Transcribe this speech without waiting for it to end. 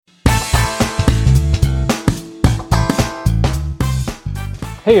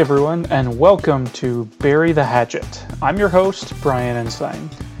Hey everyone, and welcome to Bury the Hatchet. I'm your host, Brian Ensign.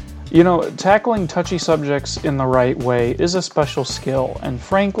 You know, tackling touchy subjects in the right way is a special skill, and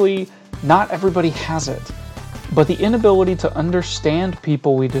frankly, not everybody has it. But the inability to understand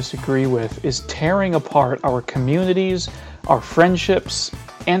people we disagree with is tearing apart our communities, our friendships,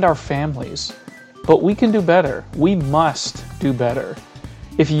 and our families. But we can do better. We must do better.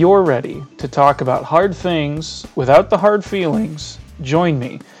 If you're ready to talk about hard things without the hard feelings, join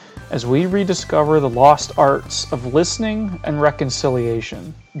me as we rediscover the lost arts of listening and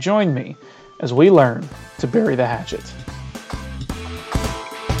reconciliation. Join me as we learn to bury the hatchet.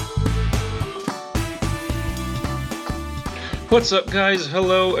 What's up, guys?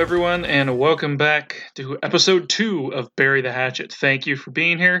 Hello, everyone, and welcome back to episode 2 of Bury the Hatchet. Thank you for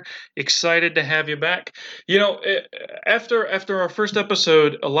being here. Excited to have you back. You know, after our first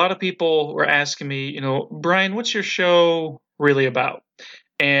episode, a lot of people were asking me, Brian, what's your show really about?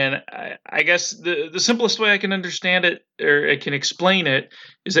 And I guess the simplest way I can understand it, or I can explain it,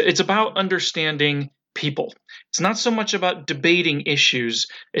 is that it's about understanding people. It's not so much about debating issues.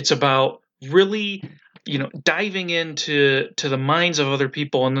 It's about really, diving into the minds of other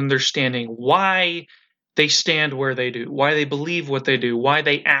people and understanding why they stand where they do, why they believe what they do, why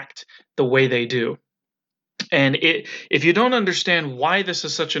they act the way they do. And if you don't understand why this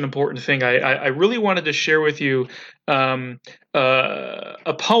is such an important thing, I really wanted to share with you a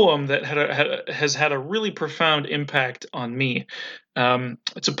poem that has had a really profound impact on me.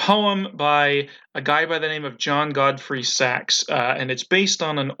 It's a poem by a guy by the name of John Godfrey Saxe, and it's based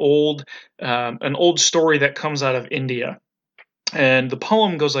on an old story that comes out of India. And the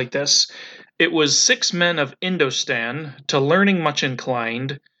poem goes like this: "It was 6 men of Indostan, to learning much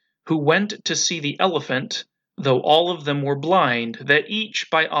inclined, who went to see the elephant, though all of them were blind, that each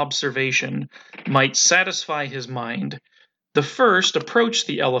by observation might satisfy his mind. The first approached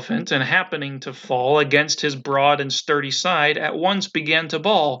the elephant, and happening to fall against his broad and sturdy side, at once began to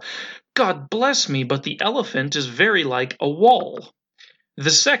bawl, 'God bless me, but the elephant is very like a wall.' The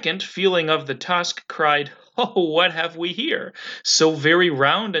second, feeling of the tusk, cried, 'Oh, what have we here? So very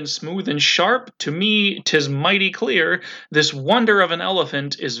round and smooth and sharp, to me 'tis mighty clear, this wonder of an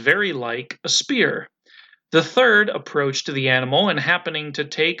elephant is very like a spear.' The third approached the animal, and happening to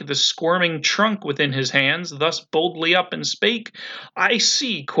take the squirming trunk within his hands, thus boldly up and spake, 'I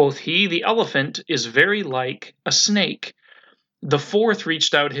see,' quoth he, 'the elephant is very like a snake.' The fourth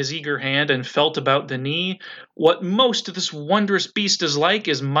reached out his eager hand and felt about the knee. 'What most this wondrous beast is like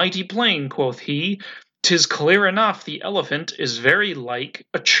is mighty plain,' quoth he. ''Tis clear enough, the elephant is very like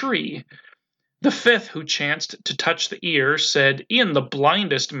a tree.' The fifth, who chanced to touch the ear, said, 'E'en the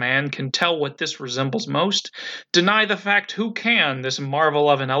blindest man can tell what this resembles most. Deny the fact who can, this marvel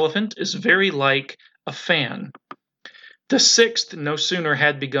of an elephant is very like a fan.' The sixth no sooner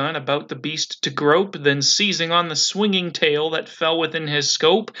had begun about the beast to grope, than seizing on the swinging tail that fell within his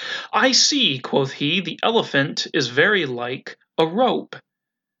scope, 'I see,' quoth he, 'the elephant is very like a rope.'"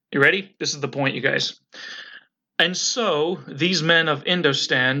 You ready? This is the point, you guys. "And so these men of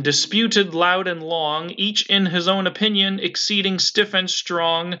Indostan disputed loud and long, each in his own opinion exceeding stiff and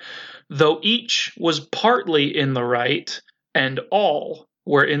strong, though each was partly in the right, and all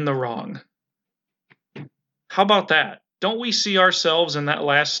were in the wrong." How about that? Don't we see ourselves in that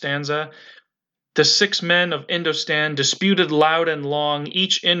last stanza? The 6 men of Indostan disputed loud and long,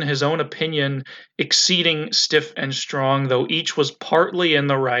 each in his own opinion exceeding stiff and strong, though each was partly in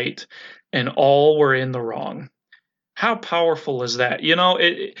the right, and all were in the wrong. How powerful is that?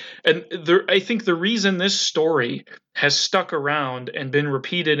 I think the reason this story has stuck around and been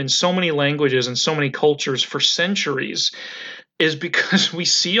repeated in so many languages and so many cultures for centuries is because we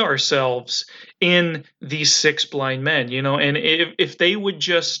see ourselves in these 6 blind men, and if they would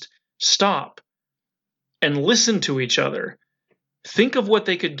just stop and listen to each other, think of what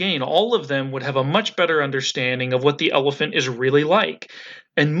they could gain. All of them would have a much better understanding of what the elephant is really like.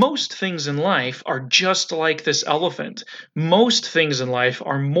 And most things in life are just like this elephant. Most things in life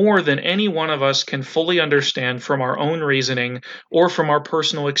are more than any one of us can fully understand from our own reasoning or from our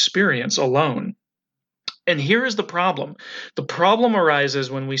personal experience alone. And here is the problem. The problem arises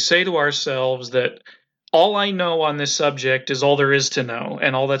when we say to ourselves that all I know on this subject is all there is to know,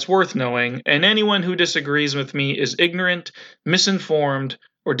 and all that's worth knowing, and anyone who disagrees with me is ignorant, misinformed,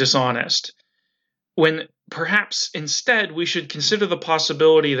 or dishonest. When perhaps instead we should consider the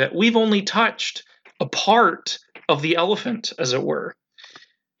possibility that we've only touched a part of the elephant, as it were.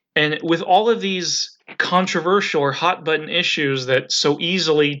 And with all of these controversial or hot button issues that so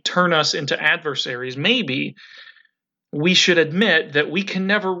easily turn us into adversaries, maybe we should admit that we can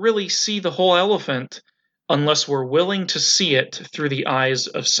never really see the whole elephant unless we're willing to see it through the eyes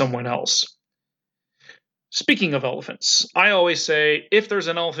of someone else. Speaking of elephants, I always say, if there's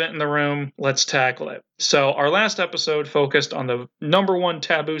an elephant in the room, let's tackle it. So our last episode focused on the number one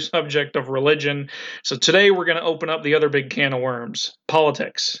taboo subject of religion. So today we're going to open up the other big can of worms,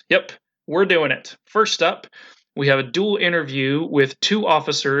 politics. Yep, we're doing it. First up, we have a dual interview with two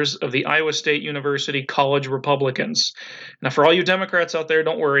officers of the Iowa State University College Republicans. Now, for all you Democrats out there,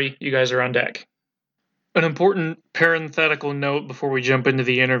 don't worry, you guys are on deck. An important parenthetical note before we jump into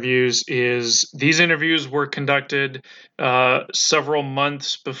the interviews is these interviews were conducted several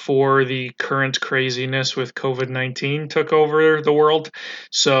months before the current craziness with COVID-19 took over the world.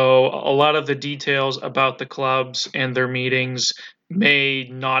 So a lot of the details about the clubs and their meetings may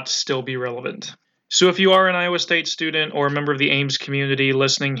not still be relevant. So if you are an Iowa State student or a member of the Ames community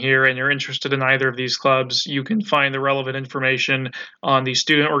listening here and you're interested in either of these clubs, you can find the relevant information on the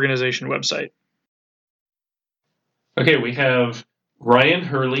student organization website. Okay, we have Ryan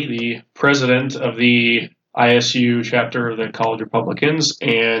Hurley, the president of the ISU chapter of the College Republicans,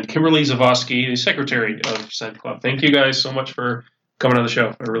 and Kimberly Zavosky, the secretary of said club. Thank you guys so much for coming on the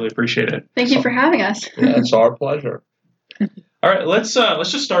show. I really appreciate it. Thank you for having us. Yeah, it's our pleasure. All right, let's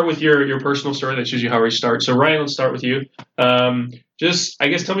just start with your personal story. That's usually how we start. So Ryan, let's start with you. Just, I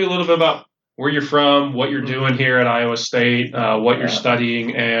guess, tell me a little bit about where you're from, what you're doing here at Iowa State, what you're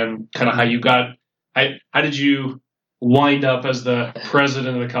studying, and kind of how you got. How did you wind up as the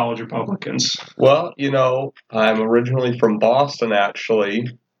president of the College Republicans? Well, I'm originally from Boston, actually,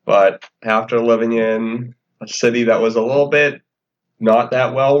 but after living in a city that was a little bit not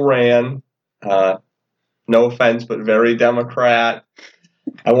that well ran, no offense, but very Democrat,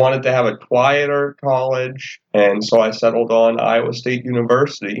 I wanted to have a quieter college, and so I settled on Iowa State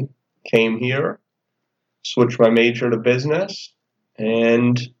University, came here, switched my major to business,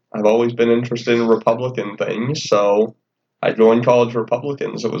 and I've always been interested in Republican things, so I joined College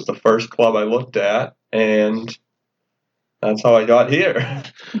Republicans. It was the first club I looked at, and that's how I got here.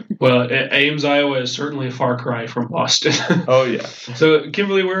 Well, Ames, Iowa is certainly a far cry from Boston. Oh, yeah. So,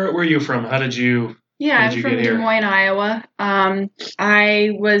 Kimberly, where are you from? How did you I'm from Des Moines, Iowa. I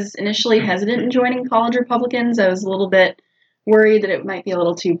was initially hesitant in joining College Republicans. I was a little bit worried that it might be a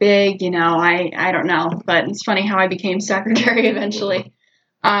little too big. I don't know, but it's funny how I became secretary eventually.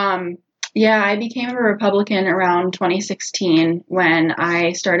 I became a Republican around 2016 when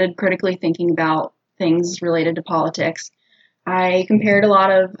I started critically thinking about things related to politics. I compared a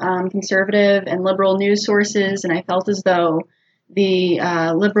lot of conservative and liberal news sources, and I felt as though the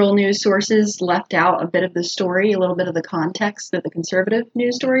liberal news sources left out a bit of the story, a little bit of the context that the conservative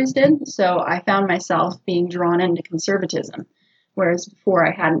news stories did. So I found myself being drawn into conservatism, whereas before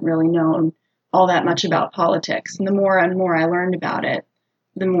I hadn't really known all that much about politics. And the more and more I learned about it,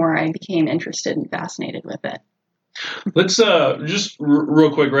 the more I became interested and fascinated with it. Let's just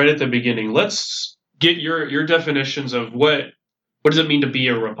real quick, right at the beginning, let's get your definitions of what does it mean to be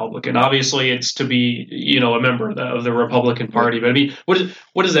a Republican? Obviously, it's to be a member of the Republican Party. But I mean,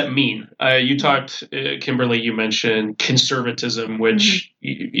 what does that mean? You talked, Kimberly. You mentioned conservatism, which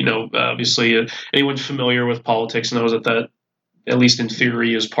obviously anyone familiar with politics knows that at least in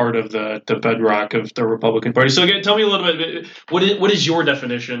theory, is part of the bedrock of the Republican Party. So again, tell me a little bit, what is your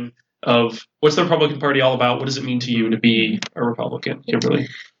definition of what's the Republican Party all about? What does it mean to you to be a Republican, Kimberly?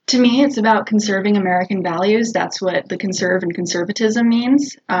 To me, it's about conserving American values. That's what the conserve and conservatism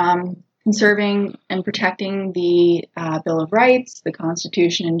means. Conserving and protecting the Bill of Rights, the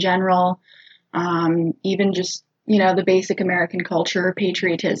Constitution in general, even just, the basic American culture,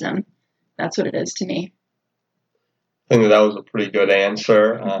 patriotism. That's what it is to me. I think that was a pretty good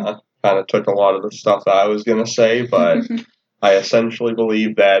answer. Kind of took a lot of the stuff that I was going to say, but I essentially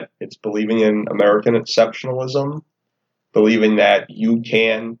believe that it's believing in American exceptionalism, believing that you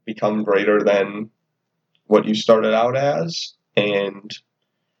can become greater than what you started out as, and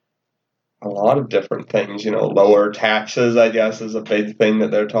a lot of different things. Lower taxes, I guess, is a big thing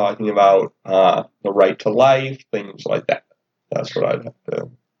that they're talking about. The right to life, things like that. That's what I'd have to.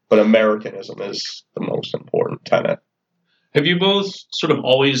 But Americanism is the most important tenet. Have you both sort of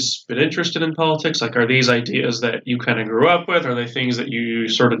always been interested in politics? Like, are these ideas that you kind of grew up with? Are they things that you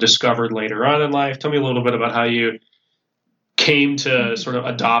sort of discovered later on in life? Tell me a little bit about how you came to sort of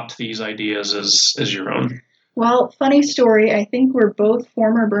adopt these ideas as your own. Well, funny story. I think we're both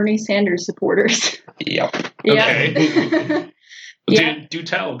former Bernie Sanders supporters. Yep. Okay. Yeah. Do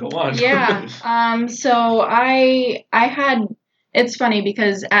tell. Go on. Yeah. So I had. It's funny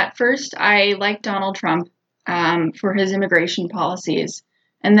because at first I liked Donald Trump for his immigration policies,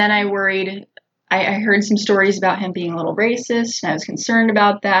 and then I worried. I heard some stories about him being a little racist, and I was concerned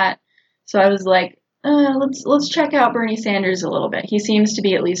about that. So I was like, let's check out Bernie Sanders a little bit. He seems to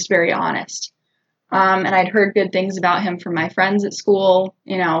be at least very honest. And I'd heard good things about him from my friends at school,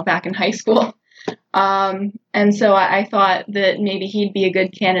 back in high school. And so I thought that maybe he'd be a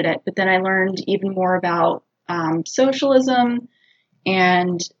good candidate. But then I learned even more about socialism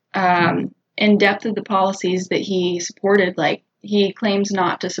and in depth of the policies that he supported. Like, he claims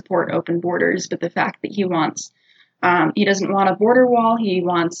not to support open borders, but the fact that he doesn't want a border wall. He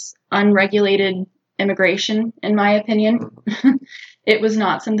wants unregulated immigration, in my opinion. It was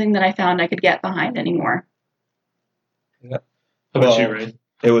not something that I found I could get behind anymore. Yeah. How about you, Ray?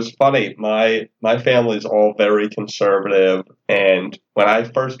 It was funny. My family's all very conservative, and when I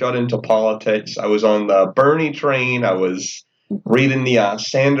first got into politics, I was on the Bernie train. I was reading the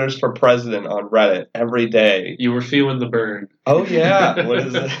Sanders for President on Reddit every day. You were feeling the burn. Oh, yeah. What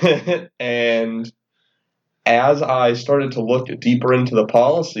is it? And as I started to look deeper into the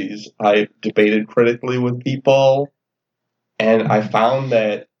policies, I debated critically with people, and I found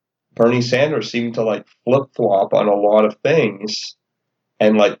that Bernie Sanders seemed to flip-flop on a lot of things.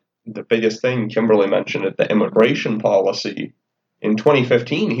 And the biggest thing Kimberly mentioned at the immigration policy, in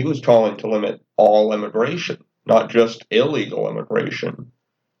 2015, he was calling to limit all immigration, not just illegal immigration.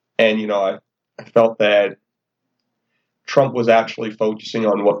 And, I felt that Trump was actually focusing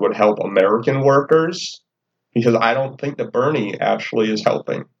on what would help American workers, because I don't think that Bernie actually is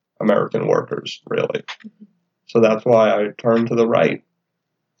helping American workers, really. So that's why I turned to the right.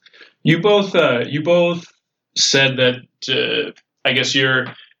 You both said that I guess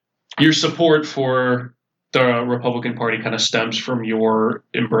your support for the Republican Party kind of stems from your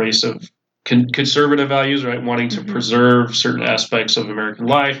embrace of conservative values, right? Wanting to preserve certain aspects of American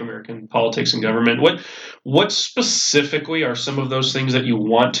life, American politics, and government. What specifically are some of those things that you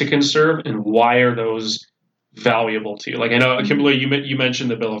want to conserve, and why are those valuable to you? Like, I know, Kimberly, you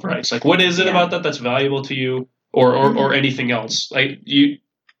mentioned the Bill of Rights. Like, what is it about that that's valuable to you, or anything else? Like, you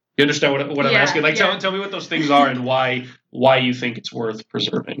understand what I'm asking? Like, tell me what those things are and why you think it's worth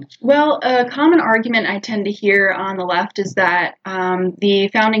preserving. Well, a common argument I tend to hear on the left is that the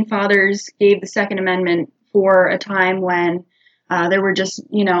Founding Fathers gave the Second Amendment for a time when there were just,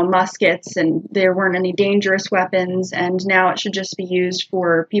 muskets and there weren't any dangerous weapons, and now it should just be used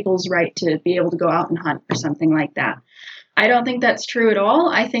for people's right to be able to go out and hunt or something like that. I don't think that's true at all.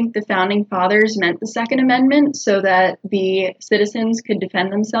 I think the Founding Fathers meant the Second Amendment so that the citizens could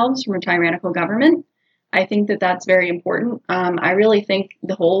defend themselves from a tyrannical government. I think that that's very important. I really think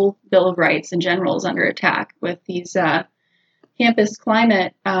the whole Bill of Rights in general is under attack with these campus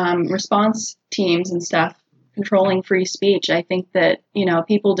climate response teams and stuff controlling free speech. I think that,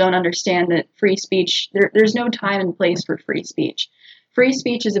 people don't understand that free speech, there's no time and place for free speech. Free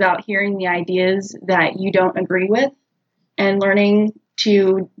speech is about hearing the ideas that you don't agree with and learning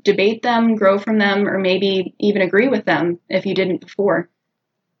to debate them, grow from them, or maybe even agree with them if you didn't before.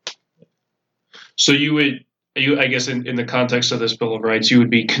 So I guess in the context of this Bill of Rights, you would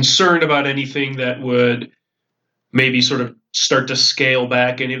be concerned about anything that would maybe sort of start to scale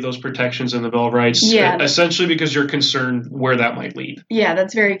back any of those protections in the Bill of Rights, essentially because you're concerned where that might lead. Yeah,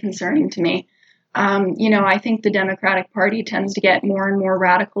 that's very concerning to me. I think the Democratic Party tends to get more and more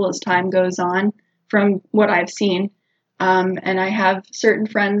radical as time goes on from what I've seen. And I have certain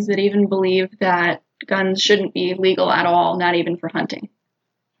friends that even believe that guns shouldn't be legal at all, not even for hunting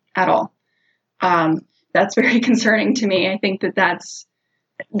at all. That's very concerning to me. I think this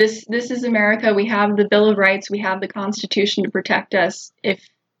is America. We have the Bill of Rights. We have the Constitution to protect us. If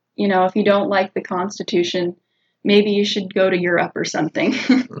you don't like the Constitution, maybe you should go to Europe or something.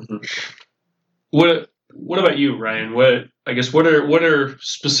 What about you, Ryan? What are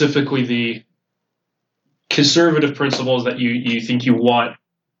specifically the conservative principles that you think you want,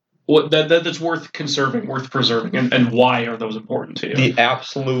 that's worth conserving, worth preserving, and why are those important to you? The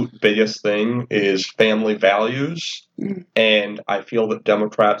absolute biggest thing is family values, and I feel that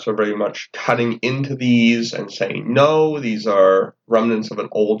Democrats are very much cutting into these and saying, no, these are remnants of an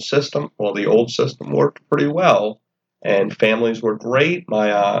old system. Well, the old system worked pretty well, and families were great.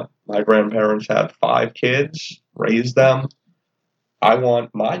 My grandparents had 5 kids, raised them. I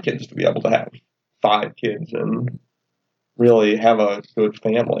want my kids to be able to have 5 kids and really have a good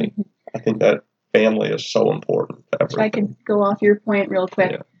family. I think that family is so important to everything. If I could go off your point real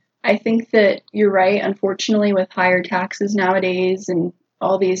quick. Yeah. I think that you're right. Unfortunately, with higher taxes nowadays and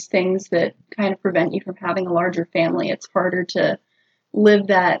all these things that kind of prevent you from having a larger family, it's harder to live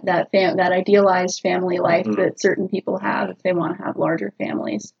that idealized family life that certain people have if they want to have larger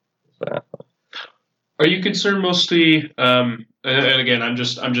families. Exactly. Are you concerned mostly? And again, I'm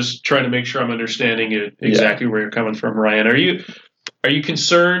just trying to make sure I'm understanding it exactly where you're coming from, Ryan. Are you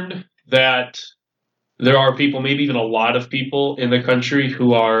concerned that there are people, maybe even a lot of people in the country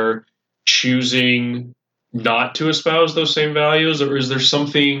who are choosing not to espouse those same values, or is there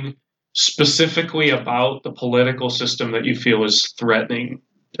something specifically about the political system that you feel is threatening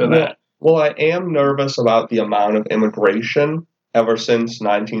to that? Well, I am nervous about the amount of immigration. Ever since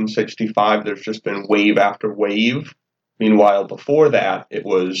 1965, there's just been wave after wave. Meanwhile, before that, it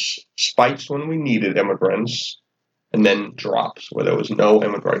was spikes when we needed immigrants, and then drops where there was no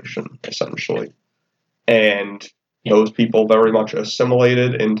immigration, essentially. And those people very much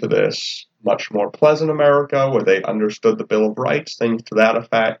assimilated into this much more pleasant America where they understood the Bill of Rights, things to that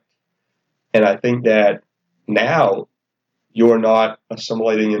effect. And I think that now you're not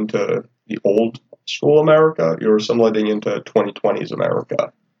assimilating into the old school America, you're assimilating into 2020s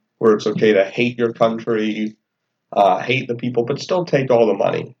America, where it's okay to hate your country, hate the people, but still take all the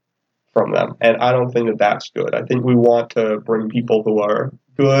money from them. And I don't think that that's good. I think we want to bring people who are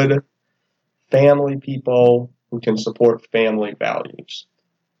good, family people who can support family values.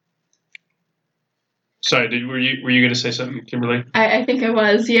 Sorry, were you going to say something, Kimberly? I think I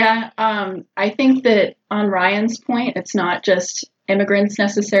was, yeah. I think that on Ryan's point, it's not just immigrants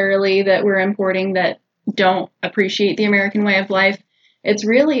necessarily that we're importing that don't appreciate the American way of life. It's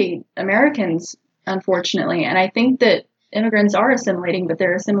really Americans, unfortunately. And I think that immigrants are assimilating, but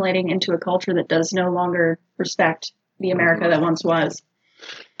they're assimilating into a culture that does no longer respect the America that once was.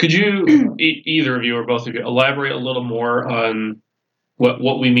 Could you, either of you or both of you, elaborate a little more on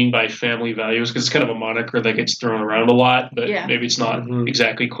what we mean by family values? Because it's kind of a moniker that gets thrown around a lot, but maybe it's not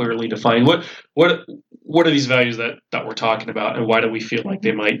exactly clearly defined. What are these values that we're talking about, and why do we feel like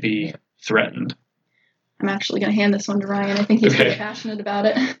they might be threatened? I'm actually going to hand this one to Ryan. I think he's very passionate about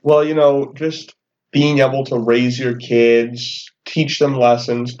it. Well, just being able to raise your kids, teach them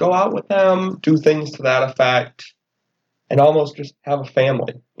lessons, go out with them, do things to that effect, and almost just have a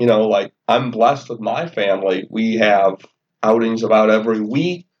family. Like, I'm blessed with my family. We have outings about every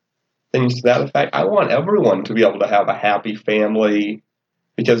week, things to that effect. I want everyone to be able to have a happy family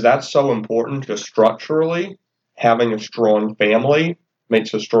because that's so important. Just structurally, having a strong family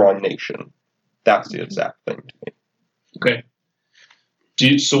makes a strong nation. That's the exact thing to me.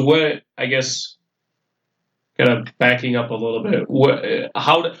 Okay. So what, I guess, kind of backing up a little bit,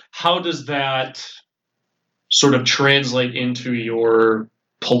 how does that sort of translate into your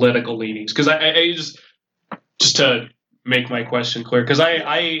political leanings? Because I just to make my question clear, because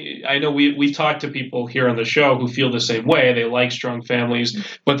I know we've talked to people here on the show who feel the same way. They like strong families,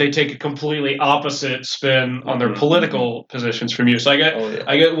 but they take a completely opposite spin on their political positions from you. So I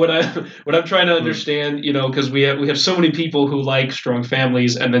get what I'm trying to understand, because we have so many people who like strong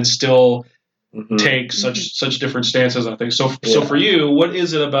families and then still take such different stances on things. So for you, what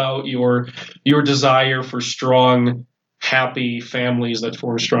is it about your desire for strong, happy families that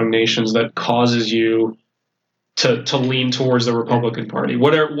form strong nations that causes you to lean towards the Republican Party?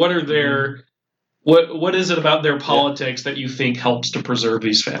 What is it about their politics that you think helps to preserve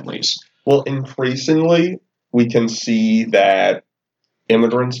these families? Well, increasingly, we can see that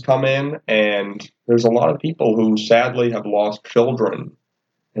immigrants come in, and there's a lot of people who sadly have lost children,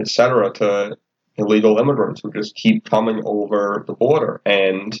 etc., to illegal immigrants who just keep coming over the border.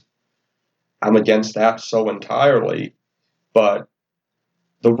 And I'm against that so entirely. But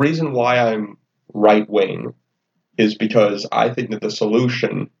the reason why I'm right-wing is because I think that the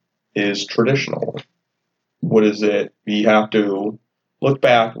solution is traditional. What is it? We have to look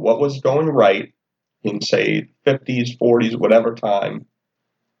back what was going right in, say, 50s, 40s, whatever time,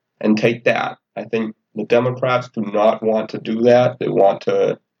 and take that. I think the Democrats do not want to do that. They want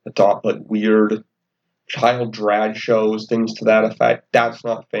to adopt like weird child drag shows, things to that effect. That's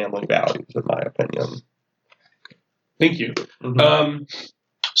not family values, in my opinion. Thank you.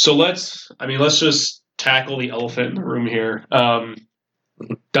 So let's just tackle the elephant in the room here.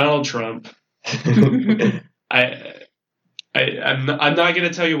 Donald Trump. I'm not going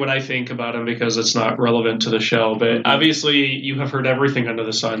to tell you what I think about him because it's not relevant to the show, but obviously you have heard everything under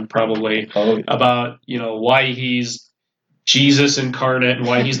the sun probably about, why he's Jesus incarnate and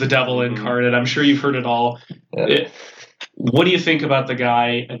why he's the devil incarnate. I'm sure you've heard it all. What do you think about the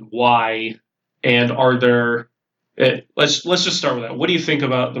guy and why? And are there let's just start with that. What do you think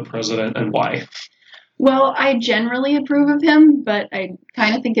about the president and why? Well, I generally approve of him, but I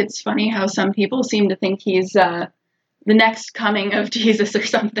kind of think it's funny how some people seem to think he's the next coming of Jesus or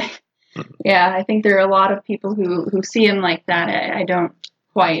something. Yeah, I think there are a lot of people who see him like that. I don't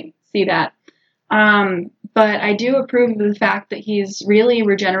quite see that. But I do approve of the fact that he's really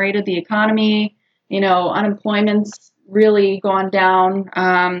regenerated the economy. Unemployment's really gone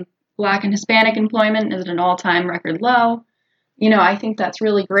down. Black and Hispanic employment is at an all-time record low. I think that's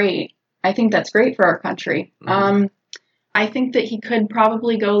really great. I think that's great for our country. Mhm. I think that he could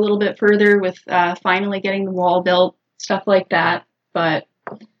probably go a little bit further with finally getting the wall built, stuff like that. But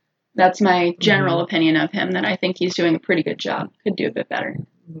that's my general opinion of him, that I think he's doing a pretty good job. Could do a bit better.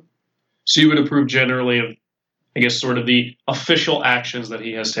 So you would approve generally of, I guess, sort of the official actions that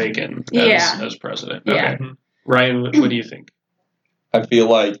he has taken as president. Yeah. Okay. Ryan, what do you think? I feel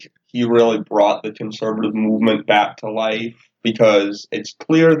like he really brought the conservative movement back to life, because it's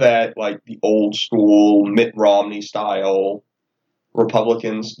clear that, like, the old school Mitt Romney style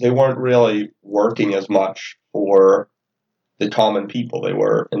Republicans, they weren't really working as much for the common people. They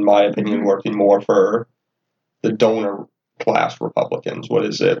were, in my opinion, working more for the donor class Republicans. What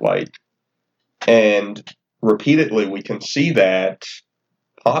is it like? And repeatedly, we can see that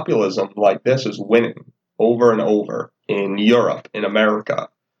populism like this is winning over and over in Europe, in America.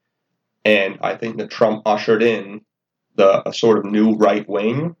 And I think that Trump ushered in a sort of new right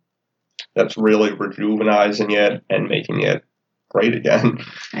wing that's really rejuvenizing it and making it great again.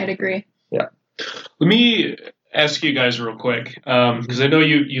 I'd agree. Yeah. Let me ask you guys real quick, because I know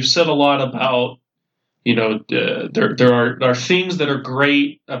you've said a lot about, there are things that are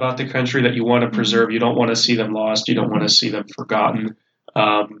great about the country that you want to preserve. You don't want to see them lost. You don't want to see them forgotten,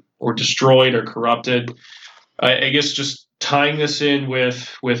 or destroyed or corrupted. I guess just tying this in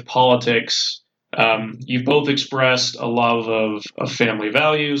with politics, you've both expressed a love of family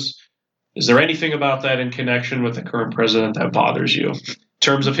values. Is there anything about that in connection with the current president that bothers you in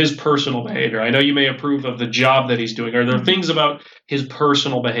terms of his personal behavior? I know you may approve of the job that he's doing. Are there things about his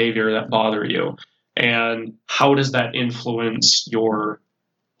personal behavior that bother you? And how does that influence your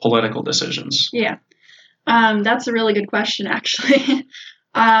political decisions? Yeah. That's a really good question, actually.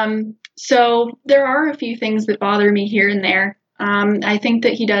 So there are a few things that bother me here and there. I think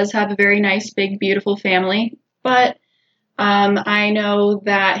that he does have a very nice, big, beautiful family, but I know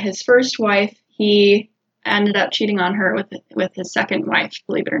that his first wife, he ended up cheating on her with his second wife,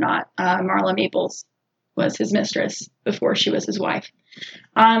 believe it or not. Marla Maples was his mistress before she was his wife.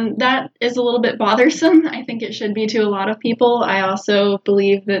 That is a little bit bothersome. I think it should be to a lot of people. I also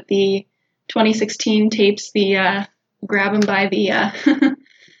believe that the 2016 tapes, the grab him by the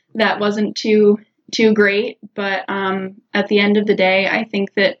that wasn't too great. But at the end of the day, I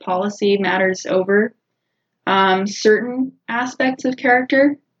think that policy matters over certain aspects of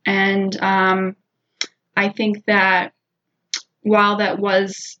character. And I think that while that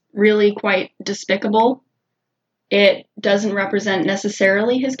was really quite despicable, it doesn't represent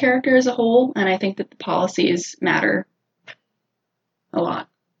necessarily his character as a whole. And I think that the policies matter a lot.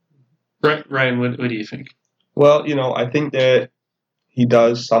 Right, Ryan, what do you think? Well, I think that he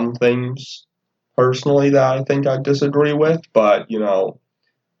does some things personally that I think I disagree with, but,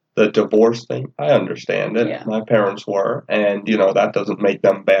 the divorce thing, I understand it. Yeah. My parents were, and, that doesn't make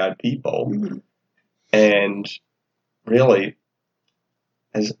them bad people. Mm-hmm. And really,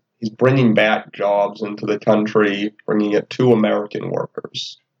 as he's bringing back jobs into the country, bringing it to American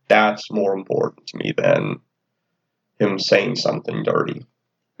workers, that's more important to me than him saying something dirty.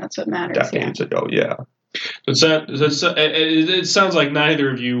 That's what matters. Decades ago, yeah. It sounds like neither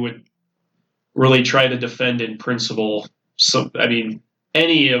of you would really try to defend in principle.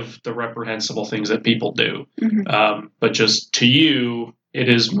 Any of the reprehensible things that people do. Mm-hmm. But just to you, it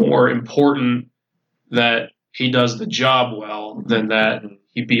is more important that he does the job well than that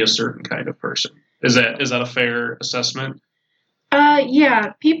he be a certain kind of person. Is that a fair assessment?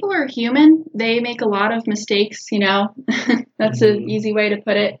 Yeah, people are human. They make a lot of mistakes, That's an easy way to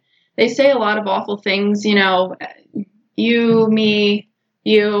put it. They say a lot of awful things, you, me,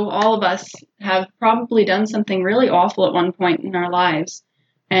 you, all of us have probably done something really awful at one point in our lives.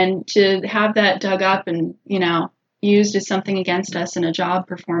 And to have that dug up and, used as something against us in a job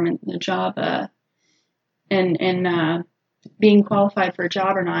performance, and being qualified for a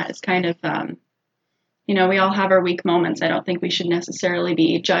job or not is kind of, we all have our weak moments. I don't think we should necessarily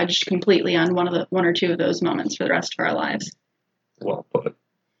be judged completely on one or two of those moments for the rest of our lives. Well put.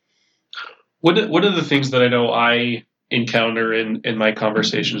 What are the things that I know I encounter in my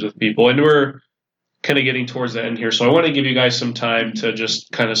conversations with people, and we're kind of getting towards the end here, so I want to give you guys some time to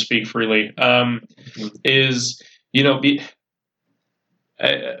just kind of speak freely.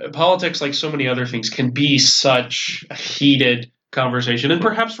 Politics, like so many other things, can be such a heated conversation, and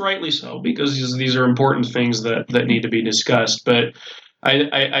perhaps rightly so, because these are important things that need to be discussed. But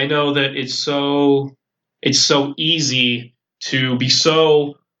I know that it's so easy to be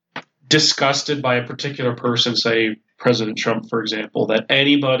so disgusted by a particular person, say President Trump, for example, that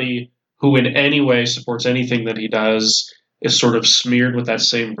anybody who in any way supports anything that he does is sort of smeared with that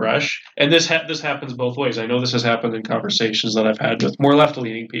same brush. And this happens both ways. I know this has happened in conversations that I've had with more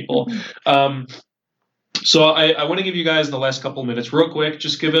left-leaning people. So I want to give you guys the last couple minutes real quick.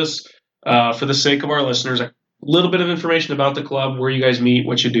 Just give us, for the sake of our listeners, a little bit of information about the club, where you guys meet,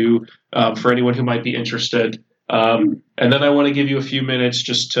 what you do, for anyone who might be interested. And then I want to give you a few minutes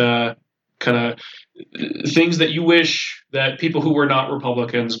just to kind of things that you wish that people who were not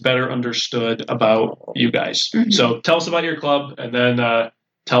Republicans better understood about you guys. Mhm. So tell us about your club, and then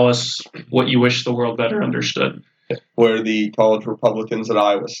tell us what you wish the world better understood. We're the College Republicans at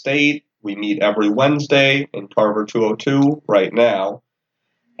Iowa State. We meet every Wednesday in Carver 202 right now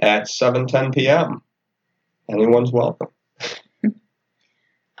at 7:10 p.m. Anyone's welcome.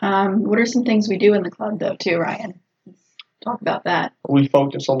 What are some things we do in the club, though, too, Ryan? Let's talk about that. We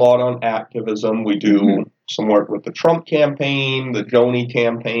focus a lot on activism. We do some work with the Trump campaign, the Joni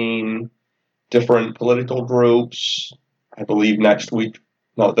campaign, different political groups. I believe this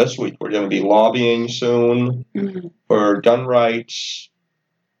week, we're going to be lobbying soon for gun rights.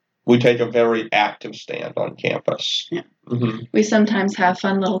 We take a very active stand on campus. Yeah. Mm-hmm. We sometimes have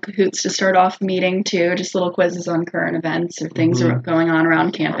fun little cahoots to start off the meeting, too, just little quizzes on current events or things are going on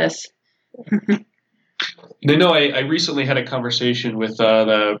around campus. I know I recently had a conversation with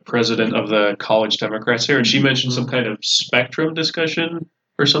the president of the College Democrats here, and she mentioned some kind of spectrum discussion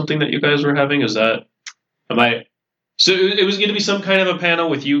or something that you guys were having. So it was going to be some kind of a panel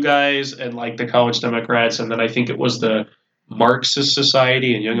with you guys and like the College Democrats, and then I think it was the Marxist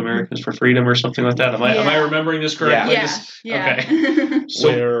Society and Young Americans for Freedom or something like that. Am I remembering this correctly? Yeah. Okay.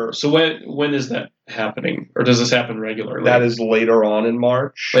 So when is that happening, or does this happen regularly? That is later on in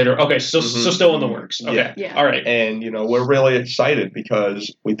March. Later. Okay. So still in the works. Okay. Yeah. All right. And we're really excited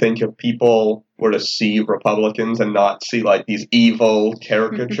because we think if people were to see Republicans and not see like these evil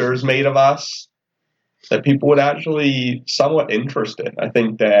caricatures made of us, that people would actually somewhat interested. I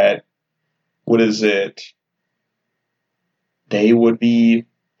think that they would be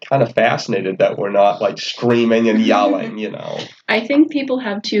kind of fascinated that we're not like screaming and yelling, I think people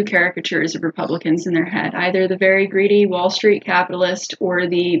have two caricatures of Republicans in their head, either the very greedy Wall Street capitalist or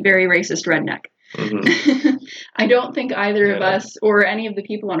the very racist redneck. Mm-hmm. I don't think either of us or any of the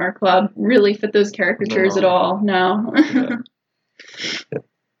people in our club really fit those caricatures at all. No.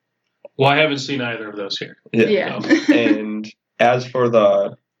 Well, I haven't seen either of those here. Yeah. So. And as for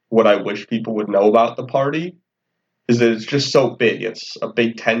what I wish people would know about the party, is that it's just so big. It's a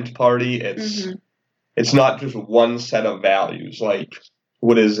big tent party. It's not just one set of values. Like,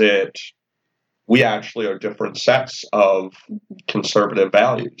 what is it? We actually are different sets of conservative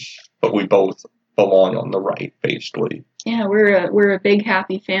values, but we both belong on the right, basically. Yeah, we're a big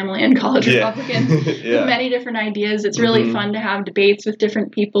happy family in College Republicans with many different ideas. It's really fun to have debates with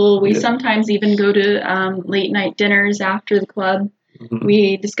different people. We sometimes even go to late night dinners after the club.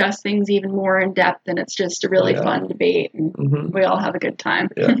 We discuss things even more in depth, and it's just a really fun debate, and we all have a good time.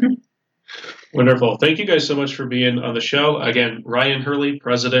 Yeah. Wonderful. Thank you guys so much for being on the show. Again, Ryan Hurley,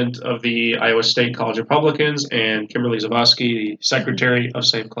 president of the Iowa State College Republicans, and Kimberly Zawosky, the secretary of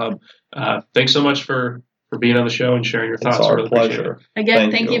Same Club. Thanks so much for being on the show and sharing your thoughts. It's our really pleasure. Again,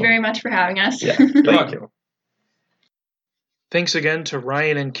 thank you very much for having us. Yeah, thank you. Thanks again to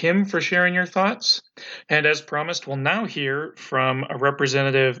Ryan and Kim for sharing your thoughts. And as promised, we'll now hear from a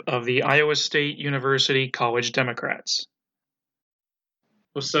representative of the Iowa State University College Democrats.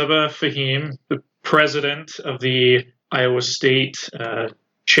 Oseba Fahim, the president of the Iowa State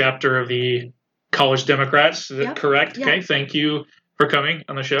chapter of the College Democrats. Is that correct? Yeah. Okay, thank you for coming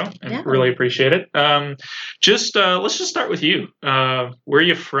on the show. I really appreciate it. Let's just start with you. Where are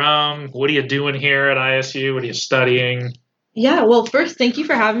you from? What are you doing here at ISU? What are you studying? Yeah, well, first, thank you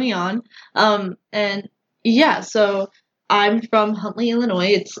for having me on. So I'm from Huntley,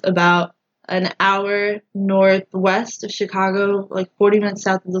 Illinois. It's about an hour northwest of Chicago, like 40 minutes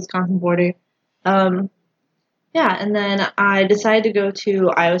south of the Wisconsin border. And then I decided to go to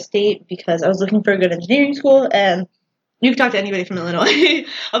Iowa State because I was looking for a good engineering school, and you can talk to anybody from Illinois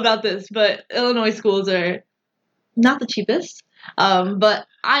about this, but Illinois schools are not the cheapest, but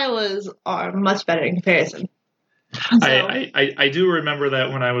Iowa's are much better in comparison. So, I do remember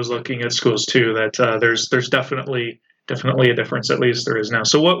that when I was looking at schools too, that there's definitely a difference, at least there is now.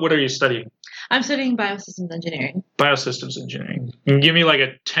 So what are you studying? I'm studying biosystems engineering. Biosystems engineering. Can you give me like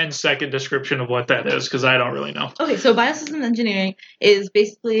a 10-second description of what that is, because I don't really know. Okay, so biosystems engineering is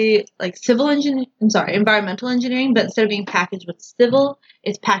basically like environmental engineering, but instead of being packaged with civil,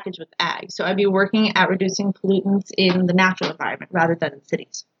 it's packaged with ag. So I'd be working at reducing pollutants in the natural environment rather than in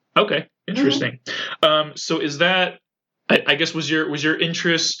cities. Okay, interesting. So is that, I guess was your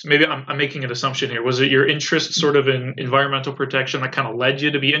interest, maybe I'm making an assumption here, was it your interest sort of in environmental protection that kind of led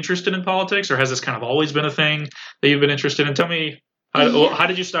you to be interested in politics, or has this kind of always been a thing that you've been interested in? Tell me, how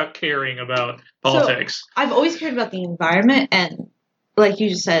did you start caring about politics? So, I've always cared about the environment, and like you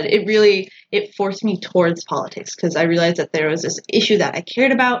just said, it forced me towards politics because I realized that there was this issue that I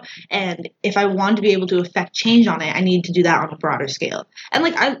cared about, and if I wanted to be able to affect change on it, I needed to do that on a broader scale. And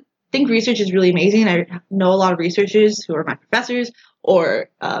like I think research is really amazing. I know a lot of researchers who are my professors or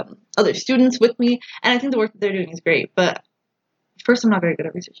other students with me, and I think the work that they're doing is great. But first, I'm not very good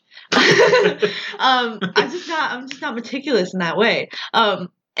at research. I'm just not meticulous in that way.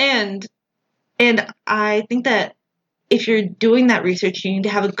 And I think that if you're doing that research, you need to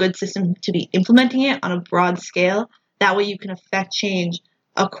have a good system to be implementing it on a broad scale. That way, you can affect change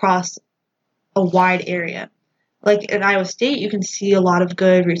across a wide area. Like at Iowa State, you can see a lot of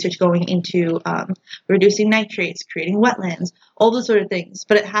good research going into reducing nitrates, creating wetlands, all those sort of things.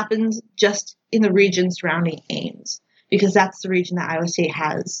 But it happens just in the region surrounding Ames, because that's the region that Iowa State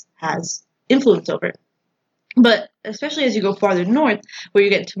has influence over. But especially as you go farther north, where you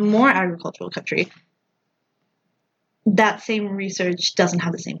get into more agricultural country, that same research doesn't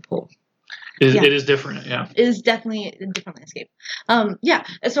have the same pull. It is different, yeah. It is definitely a different landscape.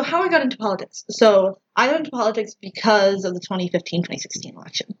 So how I got into politics. So I got into politics because of the 2015-2016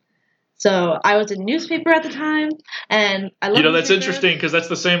 election. So I was in newspaper at the time, and I love that's interesting because that's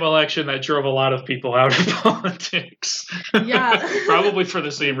the same election that drove a lot of people out of politics. Yeah. Probably for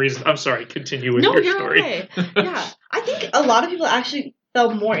the same reason. I'm sorry, continue with your story. Okay. Yeah. I think a lot of people actually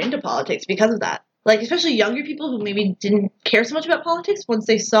fell more into politics because of that. Like, especially younger people who maybe didn't care so much about politics once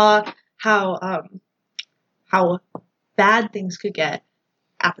they saw how bad things could get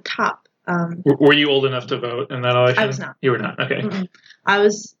at the top. Were you old enough to vote in that election? I was not. You were not. Okay. Mm-mm. I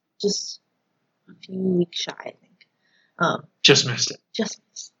was just a few weeks shy, I think. Just missed it. Just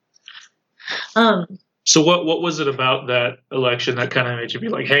missed. So what was it about that election that kind of made you be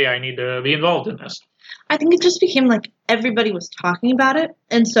like, hey, I need to be involved in this? I think it just became like everybody was talking about it,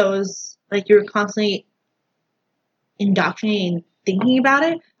 and so it was like you were constantly indoctrinating, thinking about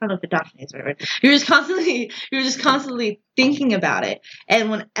it. I don't know if indoctrinating is the right word. You were just constantly thinking about it,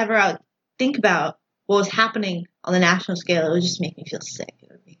 and whenever I would think about what was happening on the national scale, it would just make me feel sick. It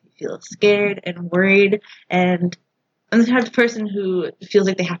would make me feel scared and worried, and I'm the type of person who feels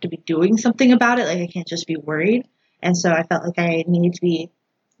like they have to be doing something about it. Like I can't just be worried, and so I felt like I needed to be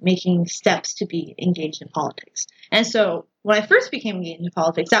making steps to be engaged in politics. And so when I first became engaged in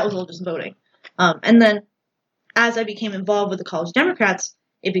politics, that was all just voting. And then as I became involved with the College Democrats,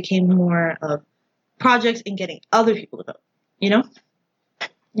 it became more of projects and getting other people to vote, you know?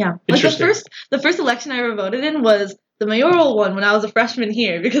 Yeah. Like the first election I ever voted in was the mayoral one when I was a freshman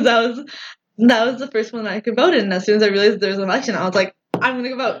here, because that was the first one that I could vote in. And as soon as I realized there was an election, I was like, I'm going to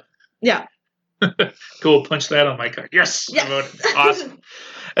go vote. Yeah. Cool. Punch that on my card. Yes. I voted. Awesome.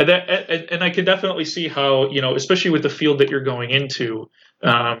 And I can definitely see how, especially with the field that you're going into,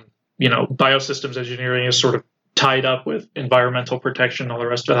 biosystems engineering is sort of tied up with environmental protection and all the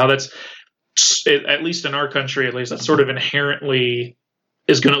rest of it. How that's, at least in our country, that's sort of inherently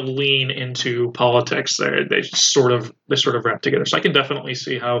is going to lean into politics. They sort of wrap together. So I can definitely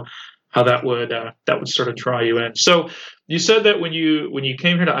see how that would sort of draw you in. So you said that when you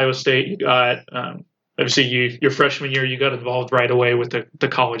came here to Iowa State, you got obviously your freshman year, you got involved right away with the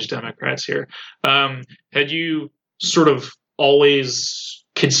College Democrats here. Had you sort of always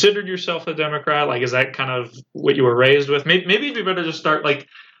considered yourself a Democrat? Like, is that kind of what you were raised with? Maybe it'd be better to start, like,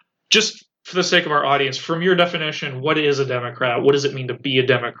 just for the sake of our audience, from your definition, what is a Democrat? What does it mean to be a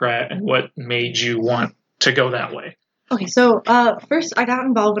Democrat? And what made you want to go that way? Okay, so first I got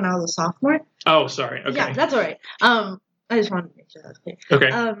involved when I was a sophomore. Oh, sorry. Okay. Yeah, that's all right. I just wanted to make sure that was clear.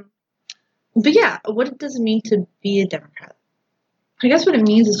 Okay. But yeah, what does it mean to be a Democrat? I guess what it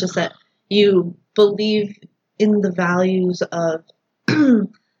means is just that you believe in the values of the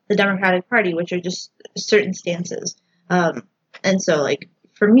Democratic Party, which are just certain stances. And so, like,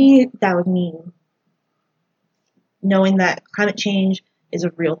 for me, that would mean knowing that climate change is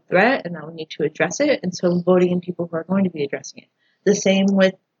a real threat and that we need to address it, and so voting in people who are going to be addressing it. The same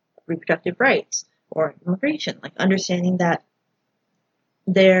with reproductive rights or immigration, like understanding that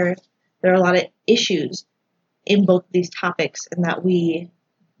there are a lot of issues in both of these topics, and that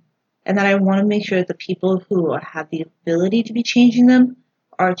I want to make sure that the people who have the ability to be changing them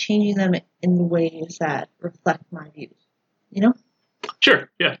are changing them in the ways that reflect my views. You know?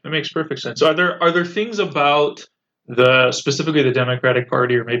 Sure. Yeah, that makes perfect sense. So are there things about specifically the Democratic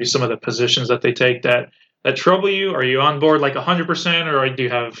Party, or maybe some of the positions that they take, that that trouble you? Are you on board like 100%, or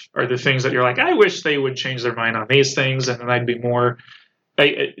are there things that you're like, I wish they would change their mind on these things, and then I'd be more.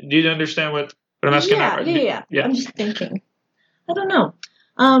 Do you understand what I'm asking? Yeah. I'm just thinking. I don't know.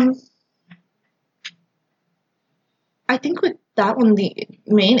 I think with that one, the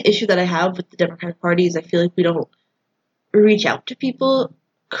main issue that I have with the Democratic Party is I feel like we don't reach out to people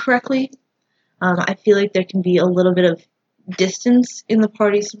correctly. I feel like there can be a little bit of distance in the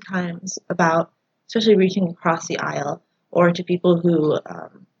party sometimes about, especially reaching across the aisle or to people who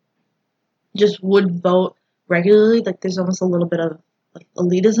just would vote regularly. Like there's almost a little bit of like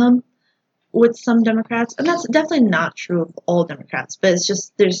elitism with some Democrats, and that's definitely not true of all Democrats. But it's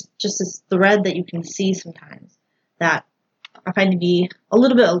just there's just this thread that you can see sometimes that I find to be a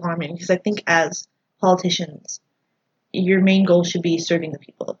little bit alarming, because I think as politicians, your main goal should be serving the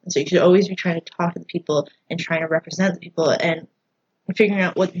people. And so you should always be trying to talk to the people and trying to represent the people and figuring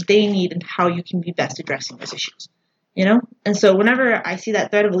out what they need and how you can be best addressing those issues. You know? And so whenever I see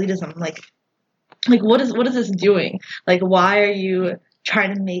that thread of elitism, I'm like what is this doing? Like, why are you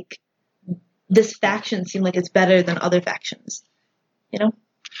trying to make this faction seem like it's better than other factions? You know?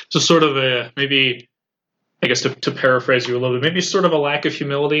 So sort of maybe, I guess to paraphrase you a little bit, maybe sort of a lack of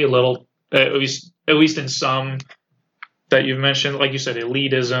humility, a little, at least in some that you've mentioned, like you said,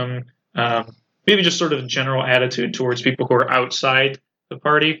 elitism, maybe just sort of general attitude towards people who are outside the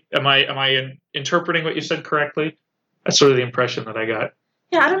party. Am I interpreting what you said correctly? That's sort of the impression that I got.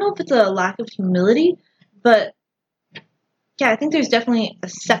 Yeah, I don't know if it's a lack of humility, but yeah, I think there's definitely a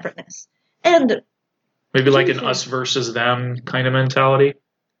separateness. And maybe like an us versus them kind of mentality.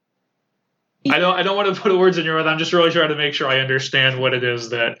 I don't want to put words in your mouth. I'm just really trying to make sure I understand what it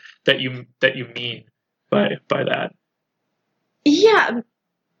is that you mean by that. Yeah.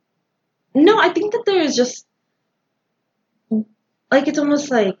 No, I think that there's just like, it's almost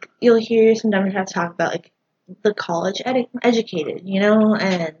like you'll hear some Democrats talk about like the college educated, you know,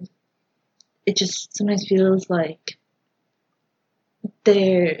 and it just sometimes feels like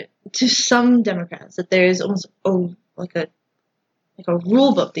there, to some Democrats, that there's almost a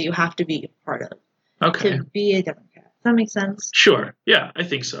rule book that you have to be a part of to be a Democrat. Does that make sense? Sure. Yeah, I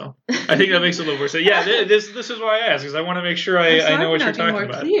think so. I think that makes a little more sense. Yeah, this is why I ask, because I want to make sure I know what you're talking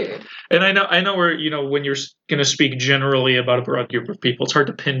about. Clear. And I know where, you know, when you're going to speak generally about a broad group of people, it's hard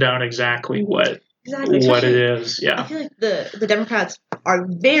to pin down exactly what it is. Yeah. I feel like the Democrats are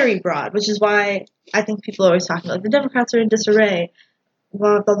very broad, which is why I think people are always talking about, like, the Democrats are in disarray,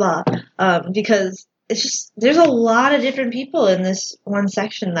 blah, blah, blah. Because it's just, there's a lot of different people in this one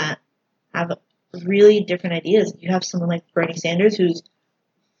section that have really different ideas. You have someone like Bernie Sanders, who's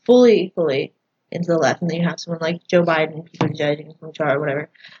fully into the left, and then you have someone like Joe Biden, Peter Buttigieg, or whatever,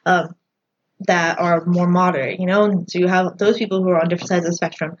 that are more moderate, you know? And so you have those people who are on different sides of the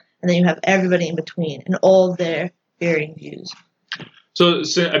spectrum, and then you have everybody in between, and all of their varying views. So,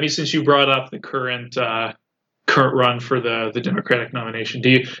 I mean, since you brought up the current run for the Democratic nomination,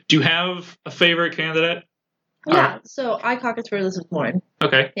 do you have a favorite candidate? Yeah, so I caucused for Elizabeth Warren.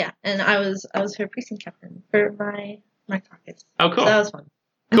 Okay. Yeah, and I was her precinct captain for my caucus. Oh, cool. So that was fun.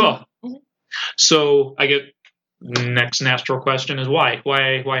 Cool. Mm-hmm. So I get next natural question is why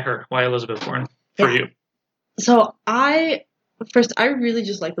her? Why Elizabeth Warren for you? So I really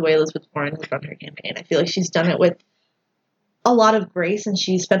just like the way Elizabeth Warren has run her campaign. I feel like she's done it with a lot of grace, and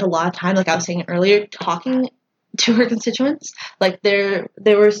she spent a lot of time, like I was saying earlier, talking to her constituents. Like there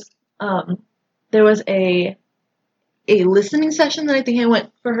was a listening session that I think I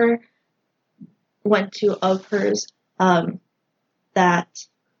went to of hers, that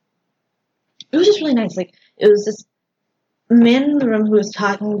it was just really nice. Like, it was this man in the room who was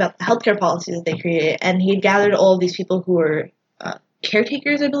talking about the healthcare policies that they created, and he gathered all of these people who were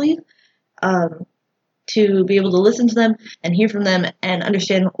caretakers, I believe, to be able to listen to them and hear from them and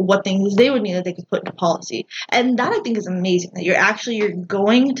understand what things they would need that they could put into policy. And that, I think, is amazing, that you're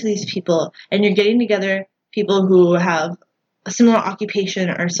going to these people and you're getting together people who have a similar occupation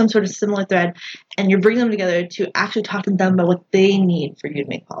or some sort of similar thread, and you're bringing them together to actually talk to them about what they need for you to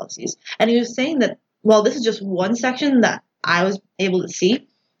make policies. And he was saying that, well, this is just one section that I was able to see,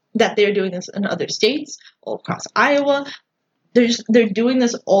 that they're doing this in other states, all across Iowa. They're doing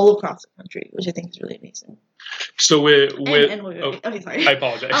this all across the country, which I think is really amazing. So okay, sorry. I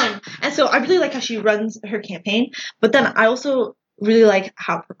apologize. And so I really like how she runs her campaign, but then I also really like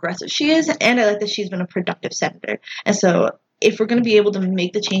how progressive she is, and I like that she's been a productive senator. And so if we're going to be able to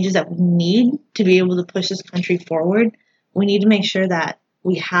make the changes that we need to be able to push this country forward, we need to make sure that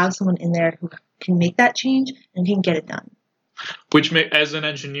we have someone in there who can make that change and can get it done. Which, as an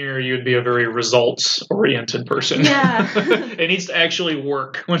engineer, you'd be a very results-oriented person. Yeah. It needs to actually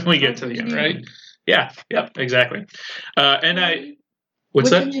work when we get to the end, right? Yeah, exactly. And I, what's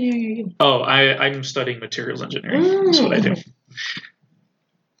Which that? engineering are you? Oh, I'm studying materials engineering. That's what I do.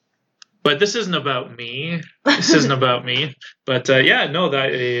 But this isn't about me. This isn't about me. But yeah, no, that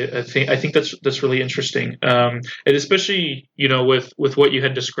I think that's really interesting. And especially with what you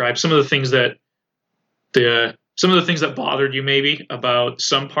had described, some of the things that bothered you maybe about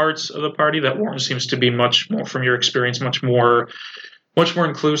some parts of the party, that Warren seems to be much more, from your experience, much more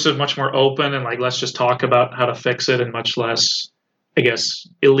inclusive, much more open, and like, let's just talk about how to fix it, and much less, I guess,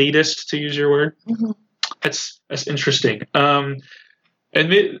 elitist, to use your word. Mm-hmm. That's interesting. And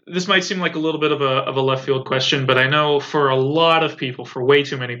this might seem like a little bit of a left field question, but I know for a lot of people, for way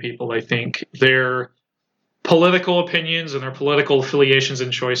too many people, I think their political opinions and their political affiliations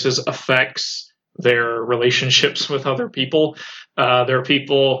and choices affects their relationships with other people. There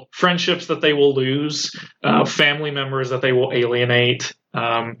are friendships that they will lose, family members that they will alienate,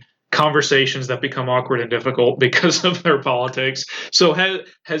 conversations that become awkward and difficult because of their politics. So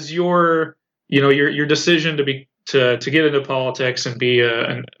has your decision to get into politics and be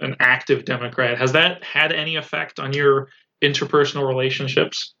an active Democrat, has that had any effect on your interpersonal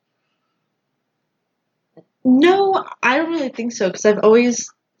relationships? No, I don't really think so, because I've always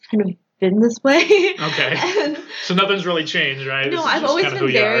kind of been this way. Okay. So nothing's really changed, right? No, I've always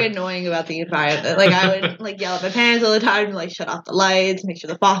been very annoying about the environment. Like, I would yell at my parents all the time to shut off the lights, make sure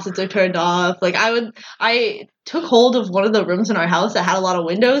the faucets are turned off. Like, I took hold of one of the rooms in our house that had a lot of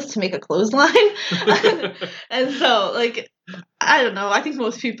windows to make a clothesline. And so, I don't know. I think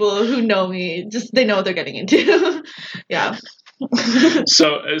most people who know me, they know what they're getting into. Yeah.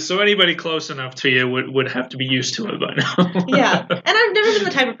 So anybody close enough to you would have to be used to it by now. Yeah. And I've never been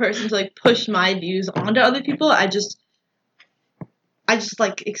the type of person to push my views onto other people. I just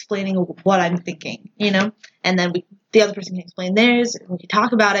like explaining what I'm thinking, and then the other person can explain theirs, and we can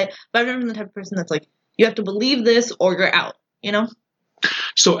talk about it. But I've never been the type of person that's you have to believe this or you're out,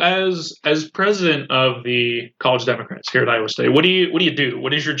 So as president of the College Democrats here at Iowa State, what do you do?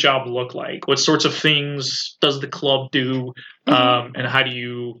 What does your job look like? What sorts of things does the club do? Mm-hmm. And how do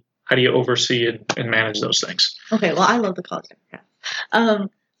you oversee and manage those things? Okay, well, I love the College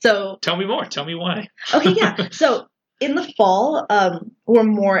Democrats. So tell me more. Tell me why. Okay, yeah. So in the fall, we're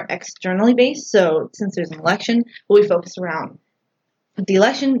more externally based. So since there's an election, we focus around the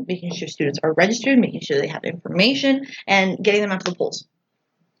election, making sure students are registered, making sure they have information, and getting them out to the polls.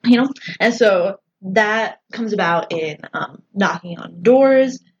 And so that comes about in knocking on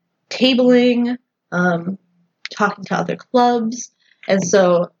doors, tabling, talking to other clubs. And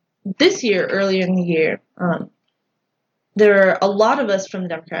so this year, earlier in the year, there were a lot of us from the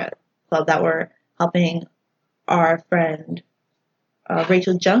Democrat Club that were helping our friend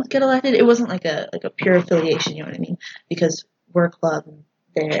Rachel Junk get elected. It wasn't like a pure affiliation, you know what I mean? Because we're a club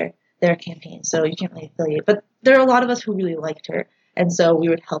and their campaign, so you can't really affiliate. But there are a lot of us who really liked her. And so we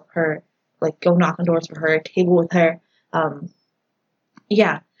would help her, go knock on doors for her, table with her.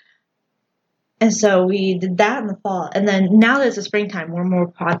 Yeah. And so we did that in the fall. And then now that it's the springtime, we're more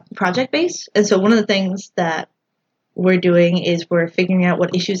project-based. And so one of the things that we're doing is we're figuring out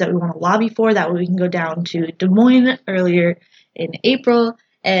what issues that we want to lobby for. That way we can go down to Des Moines earlier in April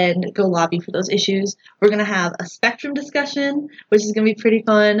and go lobby for those issues. We're going to have a spectrum discussion, which is going to be pretty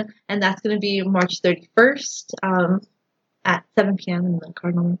fun. And that's going to be March 31st. At 7 p.m. in the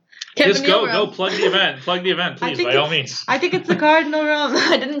Cardinal Room. Just go, plug the event. Plug the event, please, by all means. I think it's the Cardinal Room.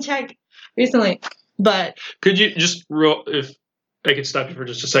 I didn't check recently, but... Could you just, if I could stop you for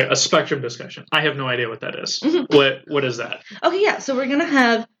just a second, a spectrum discussion. I have no idea what that is. Mm-hmm. What is that? Okay, yeah, so we're going to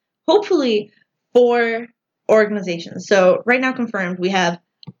have, hopefully, 4 organizations. So right now confirmed, we have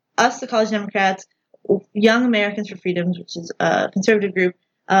us, the College Democrats, Young Americans for Freedoms, which is a conservative group,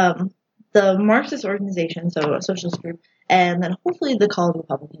 the Marxist organization, so a socialist group, and then hopefully the College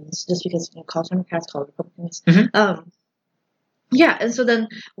Republicans, just because College Democrats, College Republicans. Mm-hmm. Yeah, and so then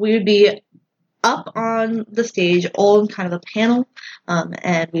we would be up on the stage, all in kind of a panel,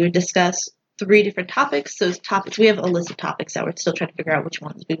 and we would discuss 3 different topics. Those topics, we have a list of topics that we're still trying to figure out which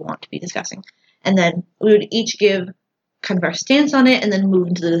ones we want to be discussing. And then we would each give kind of our stance on it, and then move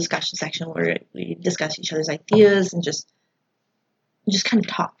into the discussion section where we discuss each other's ideas and just kind of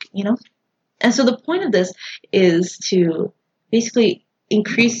talk, And so the point of this is to basically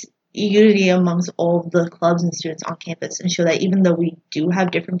increase unity amongst all the clubs and students on campus and show that even though we do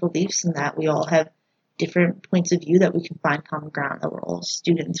have different beliefs and that we all have different points of view, that we can find common ground, that we're all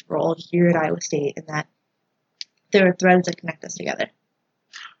students, we're all here at Iowa State, and that there are threads that connect us together.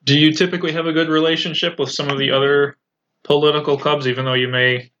 Do you typically have a good relationship with some of the other political clubs, even though you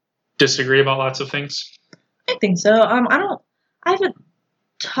may disagree about lots of things? I think so. I haven't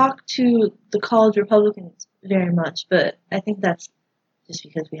talk to the college Republicans very much, but I think that's just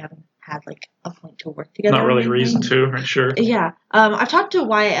because we haven't had like a point to work together. Not really a reason to, right? Sure. Yeah. I've talked to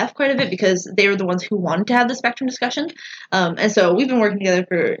YAF quite a bit because they were the ones who wanted to have the spectrum discussion. And so we've been working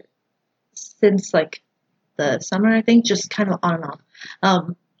together since like the summer, I think, just kind of on and off.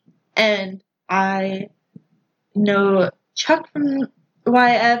 And I know Chuck from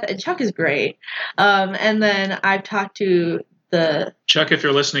YAF, and Chuck is great. And then I've talked to Chuck, if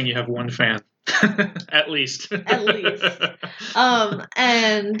you're listening, you have one fan. At least. At least.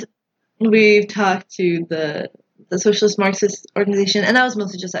 And we've talked to the Socialist Marxist organization, and that was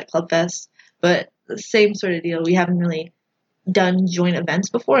mostly just at Club Fest, but the same sort of deal. We haven't really done joint events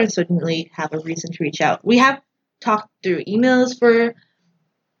before, and so didn't really have a reason to reach out. We have talked through emails for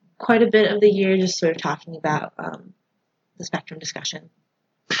quite a bit of the year, just sort of talking about the spectrum discussion.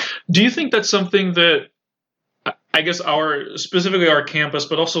 Do you think that's something that, I guess, specifically our campus,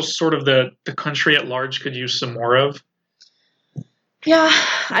 but also sort of the country at large could use some more of? Yeah,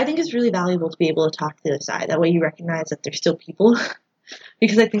 I think it's really valuable to be able to talk to the other side. That way you recognize that they're still people.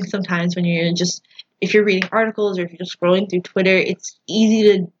 Because I think sometimes when if you're reading articles or if you're just scrolling through Twitter, it's easy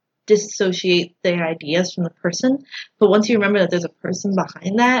to disassociate their ideas from the person. But once you remember that there's a person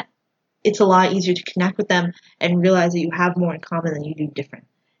behind that, it's a lot easier to connect with them and realize that you have more in common than you do different.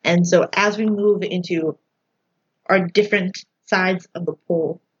 And so as we move into our different sides of the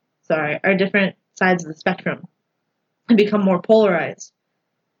our different sides of the spectrum, and become more polarized,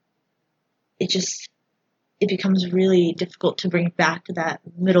 it becomes really difficult to bring back to that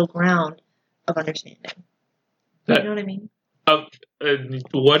middle ground of understanding. You know what I mean?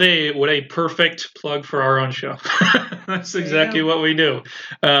 What a perfect plug for our own show. That's exactly what we do.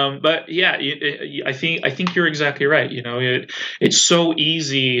 But yeah, I think you're exactly right. You know, it's so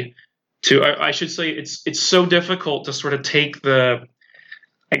easy to, I should say, it's so difficult to sort of take the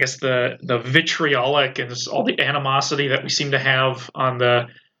vitriolic and all the animosity that we seem to have on the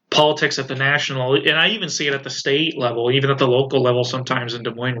politics at the national, and I even see it at the state level, even at the local level sometimes in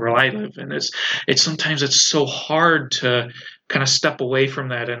Des Moines where I live. And sometimes it's so hard to kind of step away from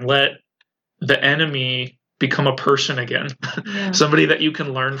that and let the enemy become a person again. Yeah. Somebody that you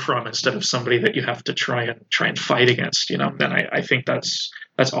can learn from instead of somebody that you have to try and fight against, you know. Then I think that's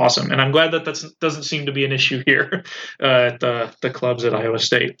awesome. And I'm glad that doesn't seem to be an issue here at the clubs at Iowa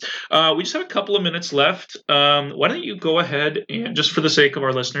State. We just have a couple of minutes left. Why don't you go ahead and, just for the sake of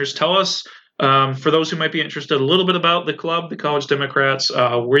our listeners, tell us, for those who might be interested, a little bit about the club, the College Democrats,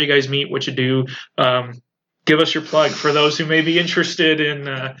 where you guys meet, what you do. Give us your plug for those who may be interested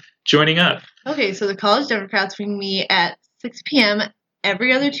in joining up. Okay, so the College Democrats, we meet at 6 p.m.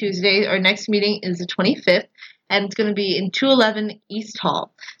 every other Tuesday. Our next meeting is the 25th. And it's going to be in 211 East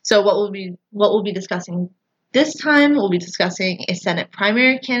Hall. So what we'll be discussing this time, we'll be discussing a Senate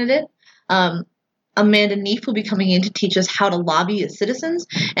primary candidate. Amanda Neef will be coming in to teach us how to lobby as citizens,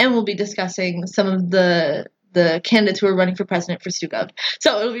 and we'll be discussing some of the candidates who are running for president for StuGov.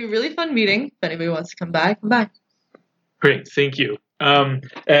 So it'll be a really fun meeting. If anybody wants to come by, come by. Great, thank you. And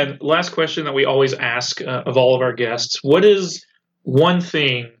last question that we always ask of all of our guests: what is one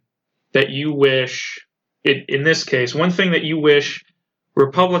thing that you wish? In this case, one thing that you wish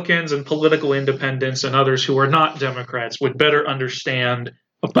Republicans and political independents and others who are not Democrats would better understand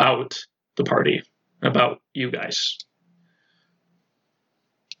about the party, about you guys?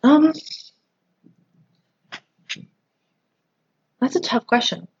 That's a tough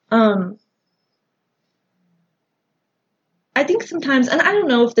question. I think sometimes, and I don't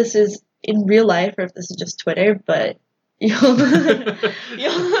know if this is in real life or if this is just Twitter, but you'll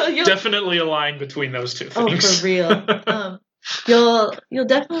definitely a line between those two things. Oh, for real. You'll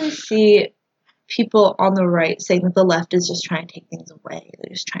definitely see people on the right saying that the left is just trying to take things away.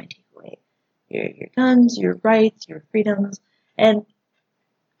 They're just trying to take away your guns, your rights, your freedoms, and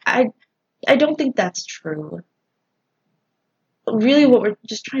I don't think that's true. Really, what we're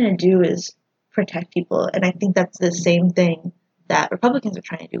just trying to do is protect people, and I think that's the same thing that Republicans are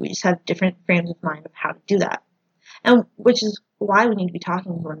trying to do. We just have different frames of mind of how to do that. And which is why we need to be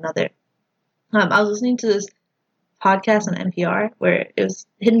talking to one another. I was listening to this podcast on NPR where it was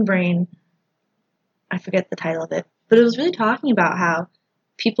Hidden Brain. I forget the title of it, but it was really talking about how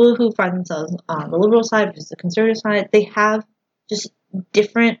people who find themselves on the liberal side versus the conservative side, they have just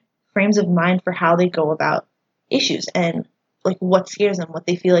different frames of mind for how they go about issues and like what scares them, what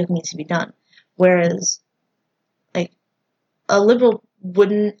they feel like needs to be done. Whereas, like, a liberal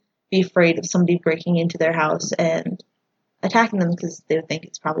wouldn't be afraid of somebody breaking into their house and attacking them because they would think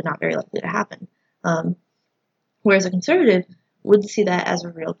it's probably not very likely to happen. Whereas a conservative would see that as a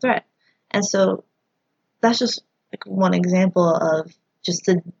real threat. And so that's just like one example of just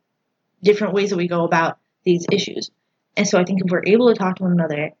the different ways that we go about these issues. And so I think if we're able to talk to one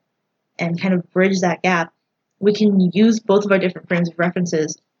another and kind of bridge that gap, we can use both of our different frames of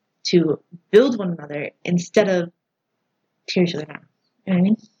references to build one another instead of tear each other down. You know what I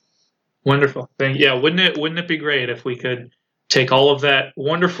mean? Wonderful. Yeah, wouldn't it be great if we could take all of that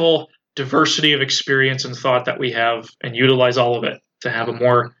wonderful diversity of experience and thought that we have and utilize all of it to have a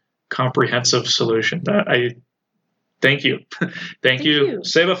more comprehensive solution? Thank you. Thank you.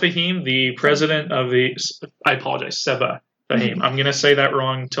 Seba Fahim, the president of the, I apologize, Seba Fahim. I'm going to say that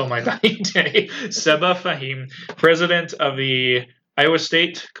wrong till my dying day. Seba Fahim, president of the Iowa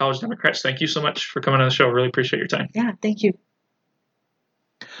State College Democrats. Thank you so much for coming on the show. Really appreciate your time. Yeah, thank you.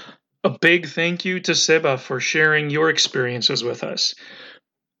 A big thank you to Seba for sharing your experiences with us.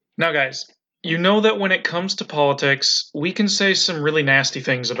 Now, guys, you know that when it comes to politics, we can say some really nasty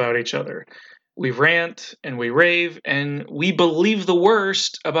things about each other. We rant and we rave and we believe the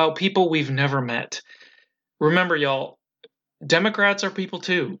worst about people we've never met. Remember, y'all, Democrats are people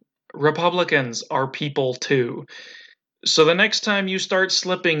too. Republicans are people too. So the next time you start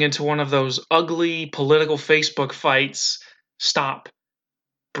slipping into one of those ugly political Facebook fights, stop.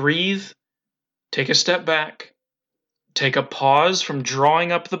 Breathe. Take a step back. Take a pause from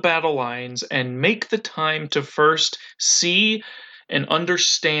drawing up the battle lines and make the time to first see and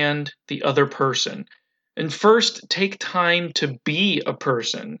understand the other person. And first, take time to be a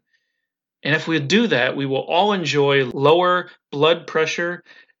person. And if we do that, we will all enjoy lower blood pressure,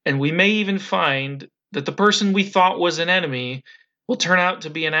 and we may even find that the person we thought was an enemy will turn out to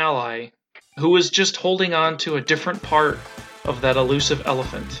be an ally who is just holding on to a different part of that elusive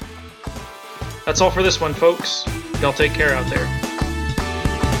elephant. That's all for this one, folks. Y'all take care out there.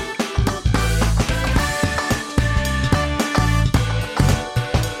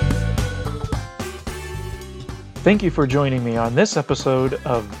 Thank you for joining me on this episode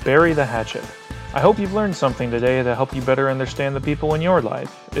of Bury the Hatchet. I hope you've learned something today to help you better understand the people in your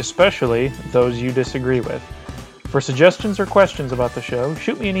life, especially those you disagree with. For suggestions or questions about the show,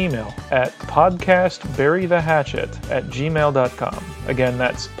 shoot me an email at podcastburythehatchet@gmail.com. Again,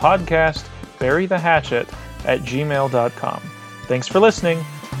 that's podcastburythehatchet@gmail.com. Thanks for listening,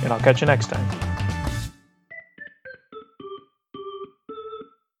 and I'll catch you next time.